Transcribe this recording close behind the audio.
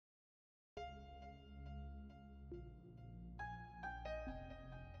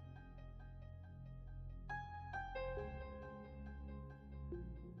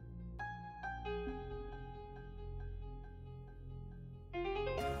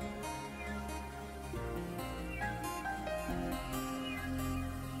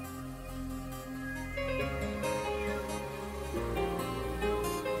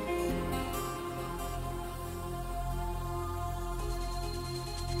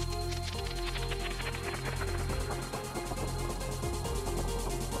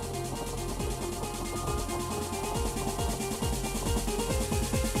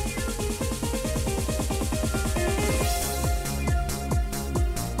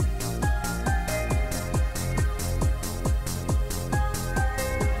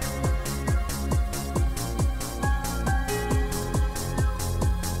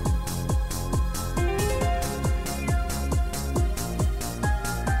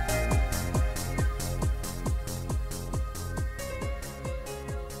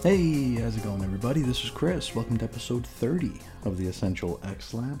Hey, how's it going, everybody? This is Chris. Welcome to episode 30 of the Essential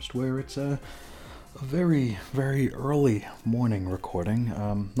X Lapsed, where it's a very, very early morning recording.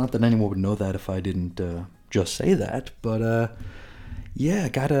 Not that anyone would know that if I didn't just say that, but yeah,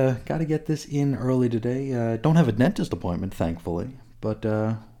 gotta get this in early today. Don't have a dentist appointment, thankfully, but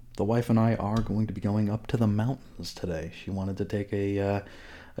the wife and I are going to be going up to the mountains today. She wanted to take a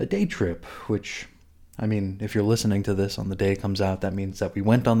day trip, which, I mean, if you're listening to this on the day it comes out, that means that we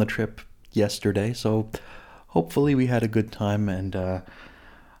went on the trip yesterday, so hopefully we had a good time and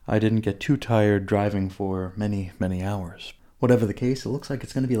I didn't get too tired driving for many, many hours. Whatever the case, it looks like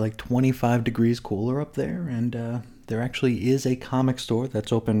it's going to be like 25 degrees cooler up there, and there actually is a comic store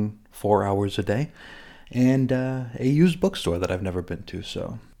that's open 4 hours a day, and a used bookstore that I've never been to,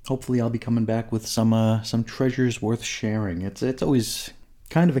 so hopefully I'll be coming back with some treasures worth sharing. It's always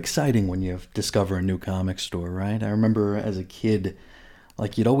kind of exciting when you discover a new comic store, right? I remember as a kid,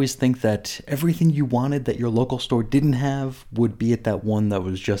 like, you'd always think that everything you wanted that your local store didn't have would be at that one that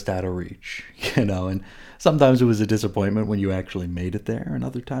was just out of reach, and sometimes it was a disappointment when you actually made it there, and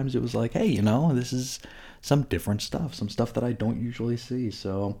other times it was like, hey, this is some different stuff, some stuff that I don't usually see,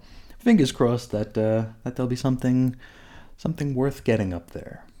 so fingers crossed that there'll be something worth getting up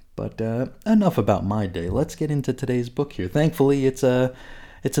there. But enough about my day. Let's get into today's book here. Thankfully, it's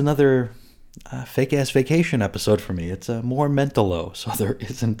another fake-ass vacation episode for me. It's more Mentalo, so there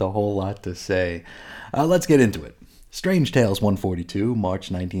isn't a whole lot to say. Let's get into it. Strange Tales 142, March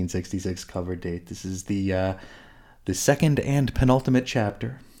 1966 cover date. This is the second and penultimate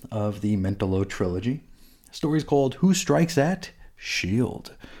chapter of the Mentalo trilogy. The story's called Who Strikes At?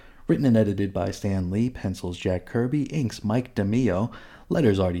 S.H.I.E.L.D. Written and edited by Stan Lee, pencils Jack Kirby, inks Mike DeMeo,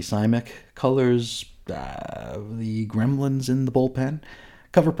 letters Artie Simek, colors the Gremlins in the bullpen.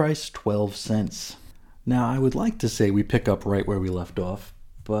 Cover price 12 cents. Now, I would like to say we pick up right where we left off,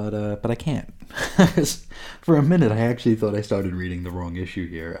 but I can't. For a minute, I actually thought I started reading the wrong issue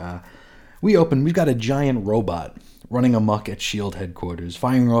here. We've got a giant robot running amok at S.H.I.E.L.D. headquarters,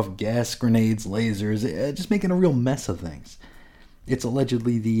 firing off gas grenades, lasers, just making a real mess of things. It's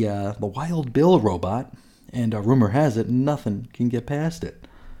allegedly the Wild Bill robot, and rumor has it nothing can get past it.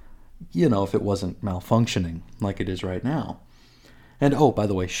 If it wasn't malfunctioning like it is right now. And oh, by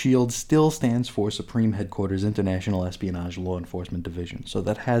the way, S.H.I.E.L.D. still stands for Supreme Headquarters International Espionage Law Enforcement Division, so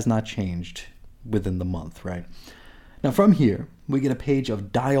that has not changed within the month, right? Now from here, we get a page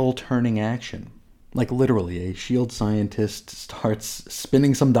of dial-turning action. Like literally, a S.H.I.E.L.D. scientist starts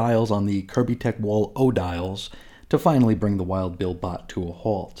spinning some dials on the Kirby Tech Wall O-dials to finally bring the Wild Bill bot to a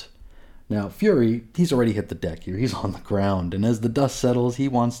halt. Now, Fury, he's already hit the deck here. He's on the ground, and as the dust settles, he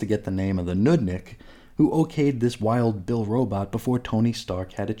wants to get the name of the Nudnik, who okayed this Wild Bill robot before Tony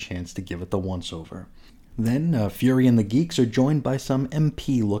Stark had a chance to give it the once-over. Then, Fury and the geeks are joined by some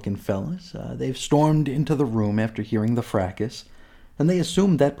MP-looking fellas. They've stormed into the room after hearing the fracas, and they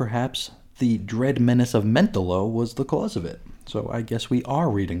assumed that perhaps the dread menace of Mentalo was the cause of it. So I guess we are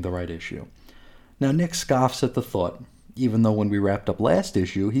reading the right issue. Now, Nick scoffs at the thought, even though when we wrapped up last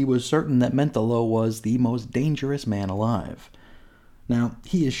issue, he was certain that Mentalo was the most dangerous man alive. Now,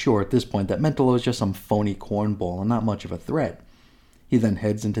 he is sure at this point that Mentalo is just some phony cornball and not much of a threat. He then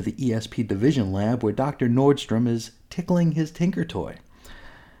heads into the ESP Division lab where Dr. Nordstrom is tickling his Tinker Toy.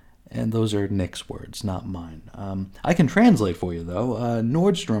 And those are Nick's words, not mine. I can translate for you, though.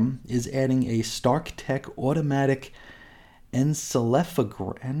 Nordstrom is adding a Stark Tech automatic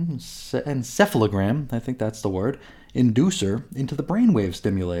encephalogram, I think that's the word, inducer into the brainwave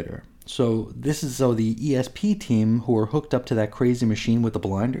stimulator. So this is so the ESP team who are hooked up to that crazy machine with the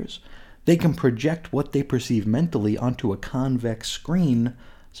blinders, they can project what they perceive mentally onto a convex screen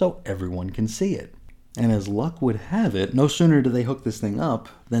so everyone can see it. And as luck would have it, no sooner do they hook this thing up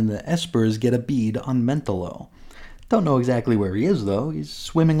than the Espers get a bead on Mentalo. Don't know exactly where he is, though. He's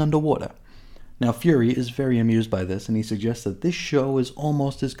swimming underwater. Now, Fury is very amused by this, and he suggests that this show is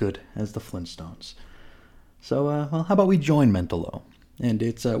almost as good as the Flintstones. So, well, how about we join Mentalo? And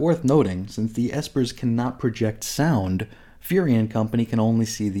it's worth noting, since the Espers cannot project sound, Fury and company can only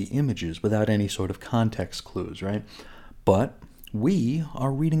see the images without any sort of context clues, right? But we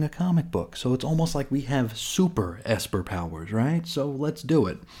are reading a comic book, so it's almost like we have super Esper powers, right? So let's do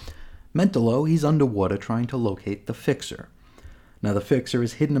it. Mentalo, he's underwater trying to locate the Fixer. Now, the Fixer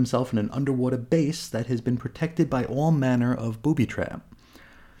has hidden himself in an underwater base that has been protected by all manner of booby trap.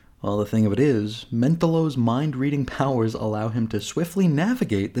 Well, the thing of it is, Mentalo's mind-reading powers allow him to swiftly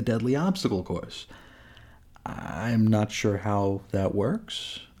navigate the deadly obstacle course. I'm not sure how that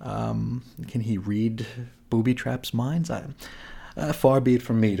works. Can he read booby trap's minds? Far be it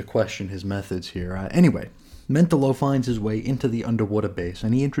from me to question his methods here. Anyway, Mentalo finds his way into the underwater base,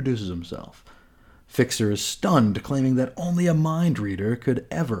 and he introduces himself. Fixer is stunned, claiming that only a mind reader could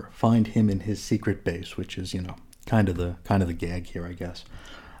ever find him in his secret base, which is, kind of the gag here, I guess.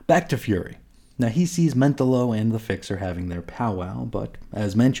 Back to Fury. Now, he sees Mentalo and the Fixer having their powwow, but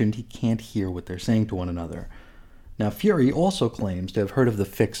as mentioned, he can't hear what they're saying to one another. Now, Fury also claims to have heard of the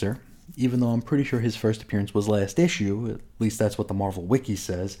Fixer, even though I'm pretty sure his first appearance was last issue. At least that's what the Marvel Wiki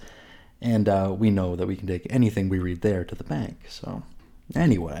says. And we know that we can take anything we read there to the bank. So,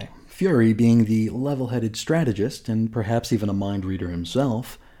 anyway, Fury, being the level-headed strategist, and perhaps even a mind reader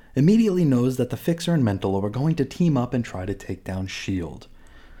himself, immediately knows that the Fixer and Mentalo are going to team up and try to take down S.H.I.E.L.D.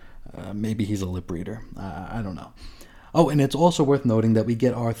 Maybe he's a lip reader. I don't know. Oh, and it's also worth noting that we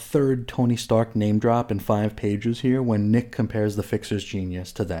get our third Tony Stark name drop in 5 pages here when Nick compares the Fixer's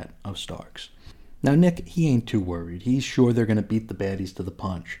genius to that of Stark's. Now, Nick, he ain't too worried. He's sure they're going to beat the baddies to the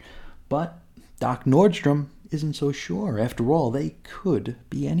punch. But Doc Nordstrom isn't so sure. After all, they could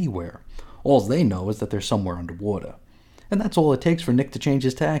be anywhere. All they know is that they're somewhere underwater. And that's all it takes for Nick to change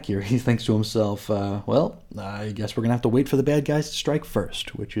his tack here. He thinks to himself, well, I guess we're going to have to wait for the bad guys to strike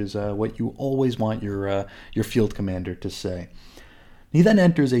first, which is what you always want your field commander to say. He then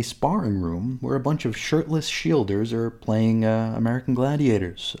enters a sparring room where a bunch of shirtless shielders are playing American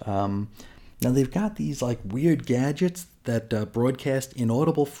Gladiators. Now, they've got these weird gadgets that broadcast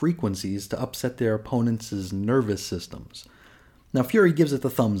inaudible frequencies to upset their opponents' nervous systems. Now, Fury gives it the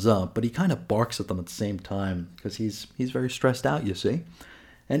thumbs up, but he kind of barks at them at the same time, because he's very stressed out, you see.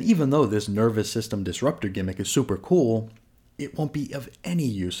 And even though this nervous system disruptor gimmick is super cool, it won't be of any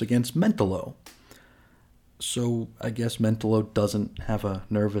use against Mentalo. So, I guess Mentalo doesn't have a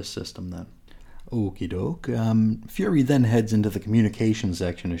nervous system then. Okie doke. Fury then heads into the communication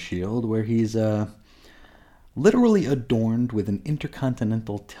section of S.H.I.E.L.D., where he's literally adorned with an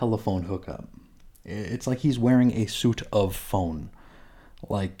intercontinental telephone hookup. It's like he's wearing a suit of phone.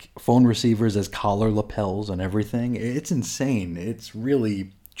 Like phone receivers as collar lapels and everything. It's insane. It's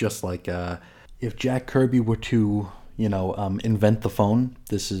really just like if Jack Kirby were to, invent the phone,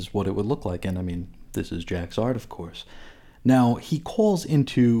 this is what it would look like. And I mean, this is Jack's art, of course. Now, he calls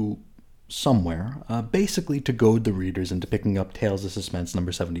into somewhere, basically to goad the readers into picking up Tales of Suspense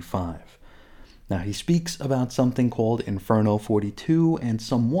number 75. Now, he speaks about something called Inferno 42 and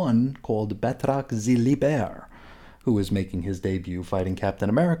someone called Batroc the Liber, who is making his debut fighting Captain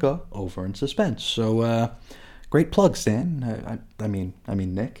America over in Suspense. So, great plug, Stan. I mean,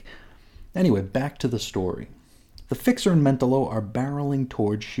 Nick. Anyway, back to the story. The Fixer and Mentalo are barreling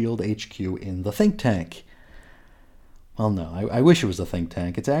towards S.H.I.E.L.D. HQ in the think tank. Well, no, I wish it was a think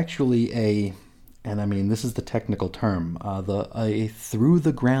tank. It's actually this is the technical term, a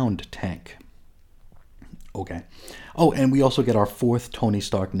through-the-ground tank. Okay. Oh, and we also get our 4th Tony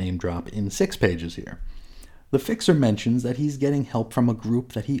Stark name drop in 6 pages here. The Fixer mentions that he's getting help from a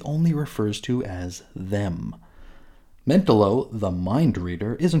group that he only refers to as them. Mentalo, the mind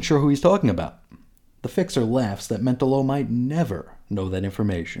reader, isn't sure who he's talking about. The Fixer laughs that Mentalo might never know that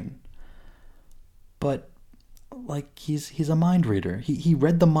information. But, he's a mind reader. He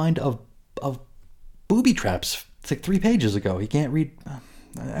read the mind of booby traps 3 pages ago. He can't read...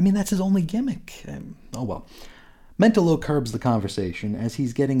 that's his only gimmick. Oh well. Mentalo curbs the conversation as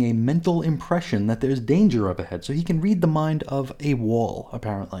he's getting a mental impression that there's danger up ahead, so he can read the mind of a wall,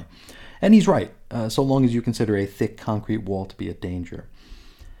 apparently. And he's right, so long as you consider a thick concrete wall to be a danger.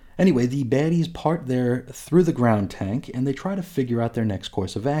 Anyway, the baddies part their through-the-ground tank, and they try to figure out their next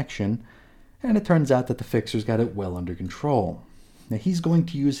course of action, and it turns out that the Fixer's got it well under control. Now, he's going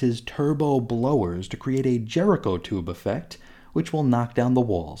to use his turbo blowers to create a Jericho tube effect, which will knock down the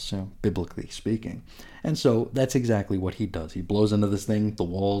walls, biblically speaking. And so that's exactly what he does. He blows into this thing, the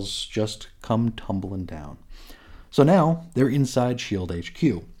walls just come tumbling down. So now they're inside S.H.I.E.L.D.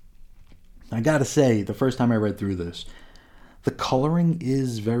 HQ. I gotta say, the first time I read through this, the coloring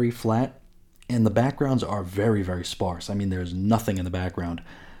is very flat, and the backgrounds are very, very sparse. There's nothing in the background.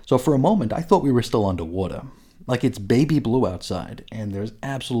 So for a moment, I thought we were still underwater. Like it's baby blue outside, and there's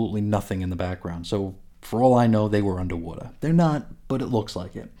absolutely nothing in the background. So for all I know, they were underwater. They're not, but it looks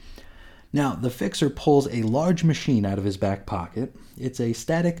like it. Now, the Fixer pulls a large machine out of his back pocket. It's a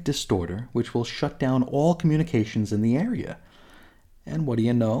static distorter, which will shut down all communications in the area. And what do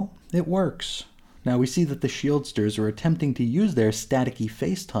you know? It works. Now, we see that the Shieldsters are attempting to use their staticky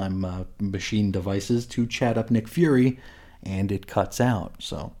FaceTime machine devices to chat up Nick Fury, and it cuts out.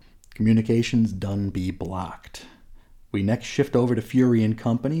 So, communications done be blocked. We next shift over to Fury and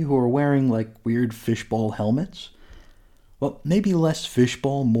company, who are wearing, weird fishbowl helmets. Well, maybe less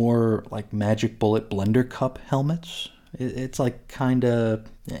fishbowl, more like Magic Bullet blender cup helmets. It's like kind of,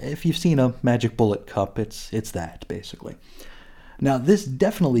 if you've seen a Magic Bullet cup, it's that, basically. Now, this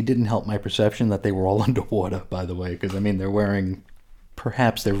definitely didn't help my perception that they were all underwater, by the way, because, I mean,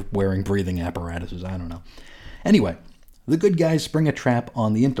 perhaps they're wearing breathing apparatuses, I don't know. Anyway, the good guys spring a trap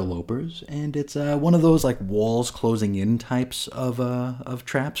on the interlopers, and it's one of those, like, walls closing in types of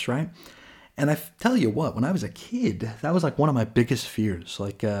traps, right? And I tell you what, when I was a kid, that was like one of my biggest fears,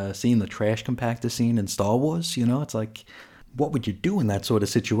 like seeing the trash compactor scene in Star Wars, it's like, what would you do in that sort of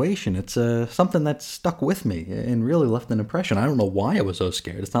situation? It's something that stuck with me and really left an impression. I don't know why I was so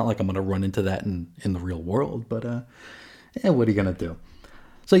scared. It's not like I'm going to run into that in the real world, but what are you going to do?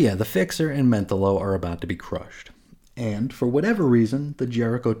 So yeah, the Fixer and Mentalo are about to be crushed. And for whatever reason, the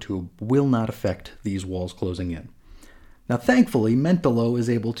Jericho tube will not affect these walls closing in. Now, thankfully, Mentalo is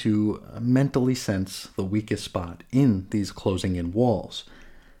able to mentally sense the weakest spot in these closing-in walls.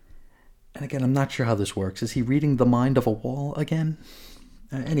 And again, I'm not sure how this works. Is he reading the mind of a wall again?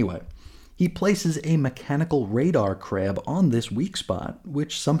 Anyway, he places a mechanical radar crab on this weak spot,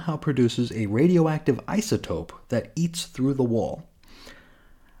 which somehow produces a radioactive isotope that eats through the wall.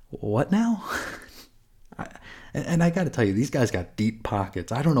 What now? And I gotta tell you, these guys got deep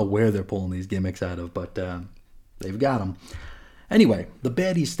pockets. I don't know where they're pulling these gimmicks out of, but they've got them. Anyway, the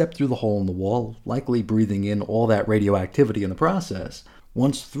baddies step through the hole in the wall, likely breathing in all that radioactivity in the process.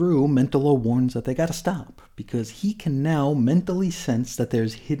 Once through, Mentalo warns that they gotta stop, because he can now mentally sense that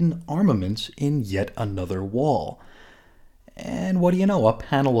there's hidden armaments in yet another wall. And what do you know, a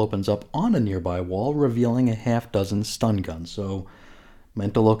panel opens up on a nearby wall, revealing a half-dozen stun guns, so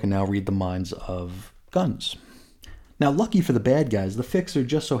Mentalo can now read the minds of guns. Now, lucky for the bad guys, the Fixer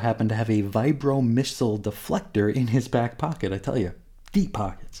just so happened to have a vibro missile deflector in his back pocket, I tell you. Deep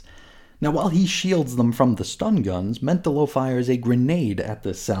pockets. Now, while he shields them from the stun guns, Mentalo fires a grenade at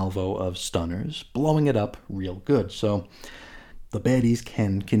the salvo of stunners, blowing it up real good. So the baddies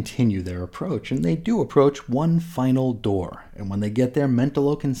can continue their approach, and they do approach one final door. And when they get there,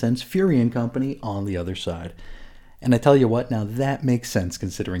 Mentalo can sense Fury and company on the other side. And I tell you what, now that makes sense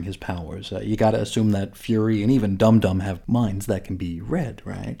considering his powers. You gotta assume that Fury and even Dum-Dum have minds that can be read,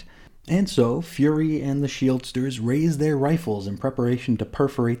 right? And so, Fury and the Shieldsters raise their rifles in preparation to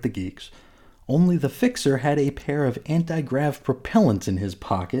perforate the geeks. Only the Fixer had a pair of anti-grav propellants in his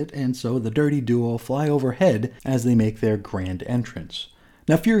pocket, and so the dirty duo fly overhead as they make their grand entrance.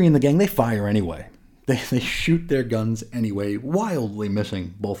 Now, Fury and the gang, they fire anyway. They shoot their guns anyway, wildly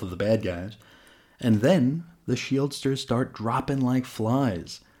missing both of the bad guys. And then the Shieldsters start dropping like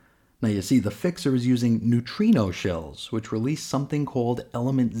flies. Now you see, the Fixer is using neutrino shells, which release something called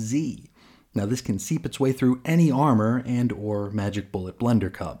Element Z. Now this can seep its way through any armor and or Magic Bullet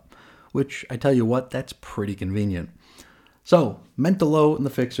Blender Cup, which, I tell you what, that's pretty convenient. So, Mentalo and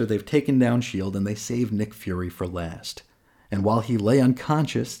the Fixer, they've taken down S.H.I.E.L.D. and they save Nick Fury for last. And while he lay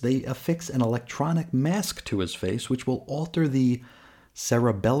unconscious, they affix an electronic mask to his face, which will alter the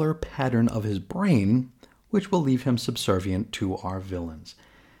cerebellar pattern of his brain, which will leave him subservient to our villains.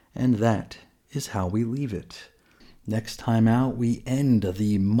 And that is how we leave it. Next time out, we end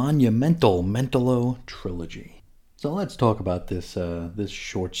the monumental Mentalo trilogy. So let's talk about this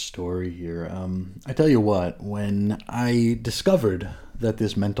short story here. I tell you what, when I discovered that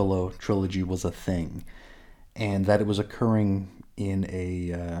this Mentalo trilogy was a thing, and that it was occurring in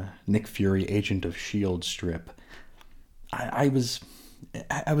a Nick Fury Agent of S.H.I.E.L.D. strip, I was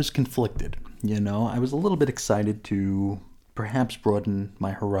conflicted. I was a little bit excited to perhaps broaden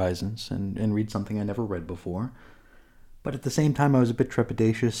my horizons and read something I never read before. But at the same time, I was a bit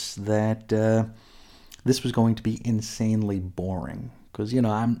trepidatious that this was going to be insanely boring. Because,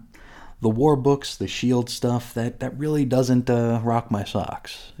 the war books, the S.H.I.E.L.D. stuff, that really doesn't rock my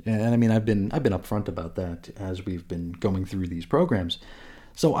socks. And I mean, I've been upfront about that as we've been going through these programs.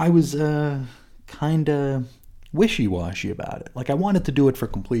 So I was kind of wishy-washy about it. Like, I wanted to do it for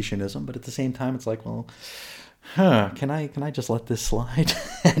completionism, but at the same time, it's like, well, can I just let this slide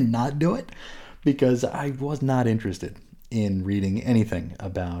and not do it? Because I was not interested in reading anything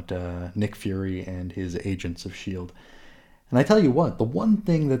about Nick Fury and his agents of S.H.I.E.L.D. And I tell you what, the one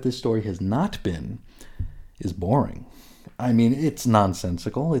thing that this story has not been is boring. I mean, it's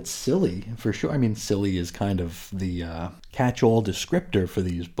nonsensical. It's silly, for sure. I mean, silly is kind of the catch-all descriptor for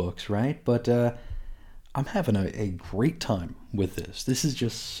these books, right? But I'm having a great time with this. This is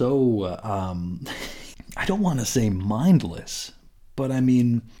just so, I don't want to say mindless, but I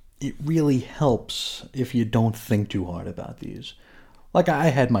mean, it really helps if you don't think too hard about these. Like, I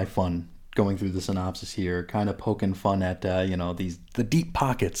had my fun going through the synopsis here, kind of poking fun at, the deep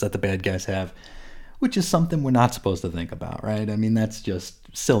pockets that the bad guys have, which is something we're not supposed to think about, right? I mean, that's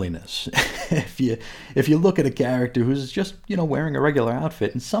just silliness. if you look at a character who's just, wearing a regular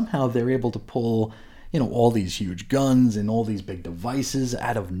outfit and somehow they're able to pull, all these huge guns and all these big devices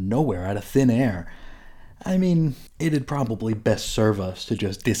out of nowhere, out of thin air, I mean, it'd probably best serve us to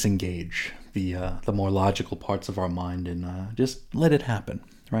just disengage the more logical parts of our mind and just let it happen,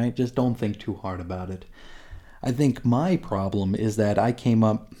 right? Just don't think too hard about it. I think my problem is that I came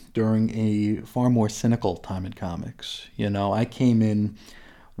up during a far more cynical time in comics. I came in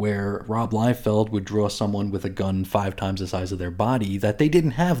where Rob Liefeld would draw someone with a gun 5 times the size of their body that they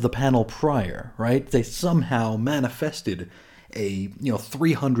didn't have the panel prior, right? They somehow manifested a,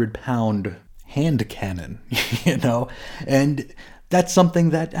 300-pound hand cannon, and that's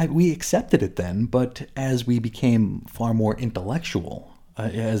something that we accepted it then, but as we became far more intellectual,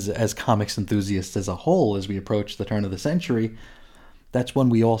 as comics enthusiasts as a whole, as we approached the turn of the century, that's when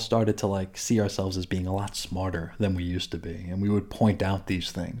we all started to see ourselves as being a lot smarter than we used to be, and we would point out these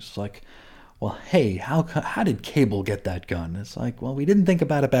things like, well, hey, how did Cable get that gun? It's like, well, we didn't think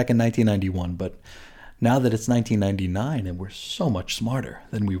about it back in 1991, but now that it's 1999 and we're so much smarter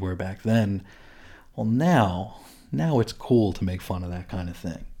than we were back then, well, now it's cool to make fun of that kind of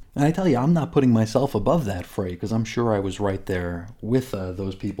thing. And I tell you, I'm not putting myself above that fray, because I'm sure I was right there with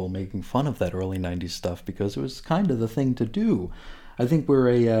those people making fun of that early 90s stuff, because it was kind of the thing to do. I think we're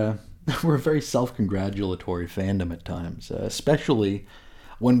a very self-congratulatory fandom at times, especially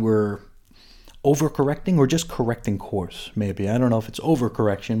when we're overcorrecting or just correcting course, maybe. I don't know if it's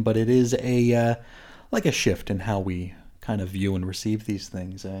overcorrection, but it is a shift in how we kind of view and receive these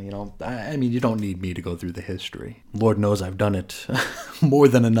things. I mean, you don't need me to go through the history. Lord knows I've done it more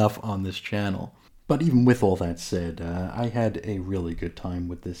than enough on this channel. But even with all that said, I had a really good time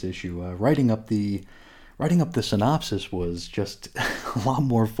with this issue. Writing up the synopsis was just a lot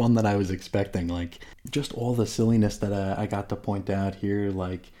more fun than I was expecting. Just all the silliness that I got to point out here,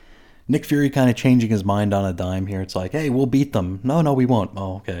 Nick Fury kind of changing his mind on a dime here. It's like, hey, we'll beat them. No, we won't.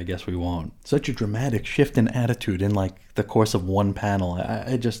 Oh, okay, I guess we won't. Such a dramatic shift in attitude in the course of one panel.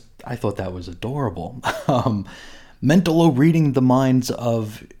 I thought that was adorable. Mentalo reading the minds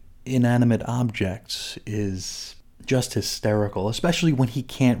of inanimate objects is just hysterical, especially when he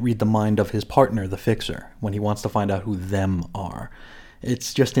can't read the mind of his partner, the Fixer, when he wants to find out who them are.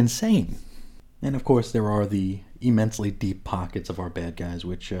 It's just insane. And of course, there are the immensely deep pockets of our bad guys,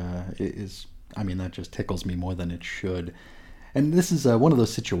 which that just tickles me more than it should. And this is one of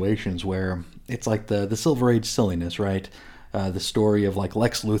those situations where it's like the Silver Age silliness, right? The story of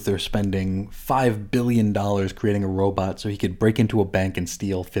Lex Luthor spending $5 billion creating a robot so he could break into a bank and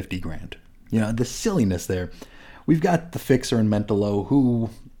steal 50 grand. The silliness there. We've got the Fixer and Mentalo, who,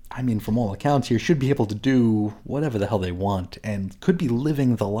 from all accounts here, should be able to do whatever the hell they want and could be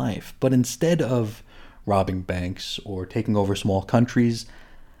living the life. But instead of robbing banks or taking over small countries,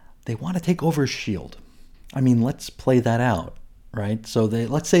 they want to take over S.H.I.E.L.D. Let's play that out, right? So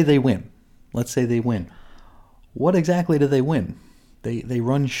let's say they win. What exactly do they win? They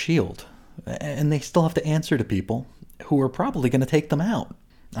run S.H.I.E.L.D. And they still have to answer to people who are probably going to take them out.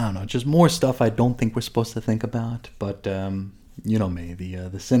 I don't know, just more stuff I don't think we're supposed to think about, but you know me,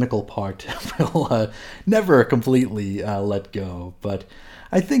 the cynical part will never completely let go. But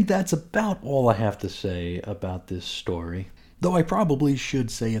I think that's about all I have to say about this story. Though I probably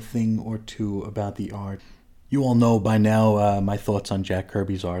should say a thing or two about the art. You all know by now my thoughts on Jack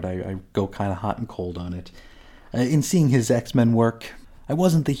Kirby's art. I go kind of hot and cold on it. In seeing his X-Men work, I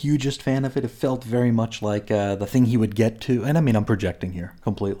wasn't the hugest fan of it. It felt very much like the thing he would get to, and I'm projecting here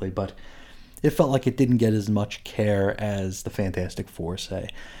completely, but it felt like it didn't get as much care as the Fantastic Four, say.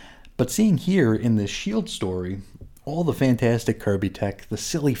 But seeing here in this S.H.I.E.L.D. story, all the fantastic Kirby tech, the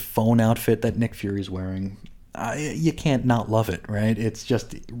silly phone outfit that Nick Fury's wearing, you can't not love it, right? It's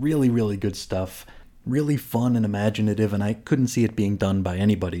just really, really good stuff. Really fun and imaginative, and I couldn't see it being done by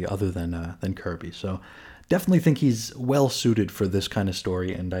anybody other than Kirby. So definitely think he's well suited for this kind of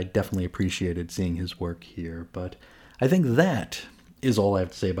story, and I definitely appreciated seeing his work here. But I think that is all I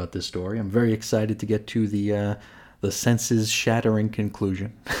have to say about this story. I'm very excited to get to the senses-shattering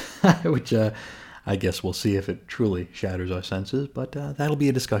conclusion, which I guess we'll see if it truly shatters our senses, but that'll be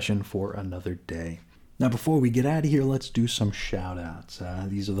a discussion for another day. Now, before we get out of here, let's do some shout-outs.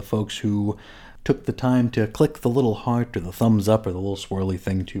 These are the folks who took the time to click the little heart or the thumbs up or the little swirly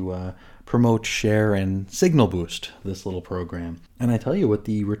thing to promote, share, and signal boost this little program. And I tell you, with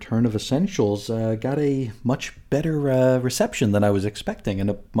the return of Essentials, got a much better reception than I was expecting,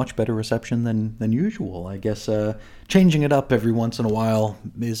 and a much better reception than usual. I guess changing it up every once in a while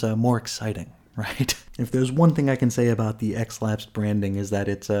is more exciting, right? If there's one thing I can say about the X-Lapsed branding is that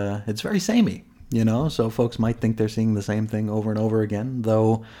it's very samey. so folks might think they're seeing the same thing over and over again,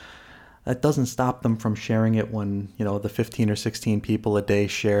 though that doesn't stop them from sharing it when, the 15 or 16 people a day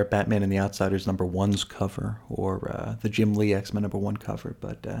share Batman and the Outsiders #1's cover, or the Jim Lee X-Men #1 cover.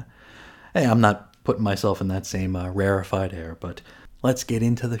 But, hey, I'm not putting myself in that same rarefied air, but let's get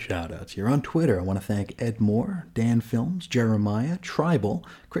into the shout-outs. Here on Twitter, I want to thank Ed Moore, Dan Films, Jeremiah, Tribal,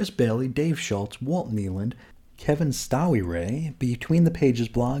 Chris Bailey, Dave Schultz, Walt Nealand, Kevin Stowie Ray, Between the Pages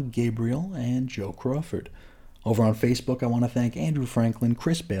blog, Gabriel, and Joe Crawford. Over on Facebook, I want to thank Andrew Franklin,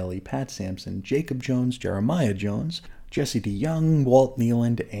 Chris Bailey, Pat Sampson, Jacob Jones, Jeremiah Jones, Jesse D. Young, Walt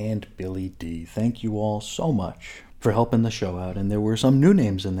Nealand, and Billy D. Thank you all so much for helping the show out, and there were some new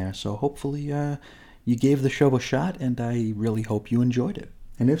names in there, so hopefully you gave the show a shot, and I really hope you enjoyed it.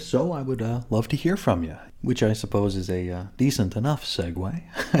 And if so, I would love to hear from you, which I suppose is a decent enough segue.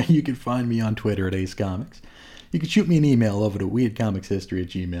 You can find me on Twitter at Ace Comics. You can shoot me an email over to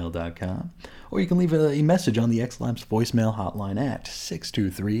weirdcomicshistory@gmail.com, or you can leave a message on the X-Labs voicemail hotline at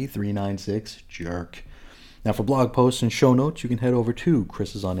 623-396-JERK. Now, for blog posts and show notes, you can head over to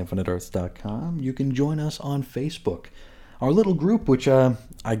chrisisoninfiniteearths.com. You can join us on Facebook. Our little group, which I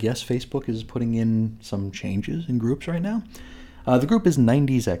guess Facebook is putting in some changes in groups right now. The group is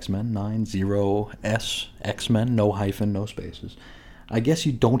 90s X-Men, 90S X-Men, no hyphen, no spaces. I guess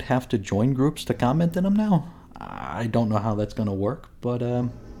you don't have to join groups to comment in them now. I don't know how that's going to work, but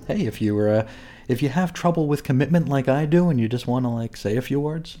hey, if you have trouble with commitment like I do, and you just want to say a few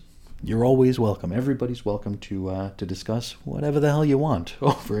words, you're always welcome. Everybody's welcome to discuss whatever the hell you want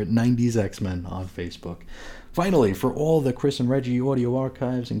over at 90s X-Men on Facebook. Finally, for all the Chris and Reggie audio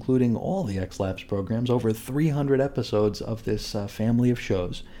archives, including all the X-Labs programs, over 300 episodes of this family of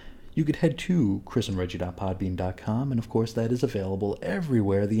shows, you could head to chrisandreggie.podbean.com, and of course that is available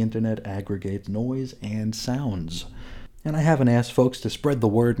everywhere the internet aggregates noise and sounds. And I haven't asked folks to spread the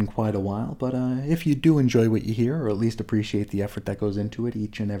word in quite a while, but if you do enjoy what you hear, or at least appreciate the effort that goes into it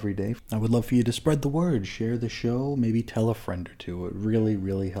each and every day, I would love for you to spread the word, share the show, maybe tell a friend or two. It really,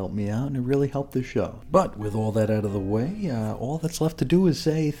 really helped me out, and it really helped the show. But with all that out of the way, all that's left to do is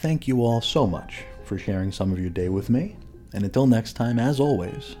say thank you all so much for sharing some of your day with me. And until next time, as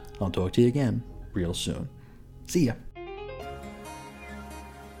always, I'll talk to you again real soon. See ya.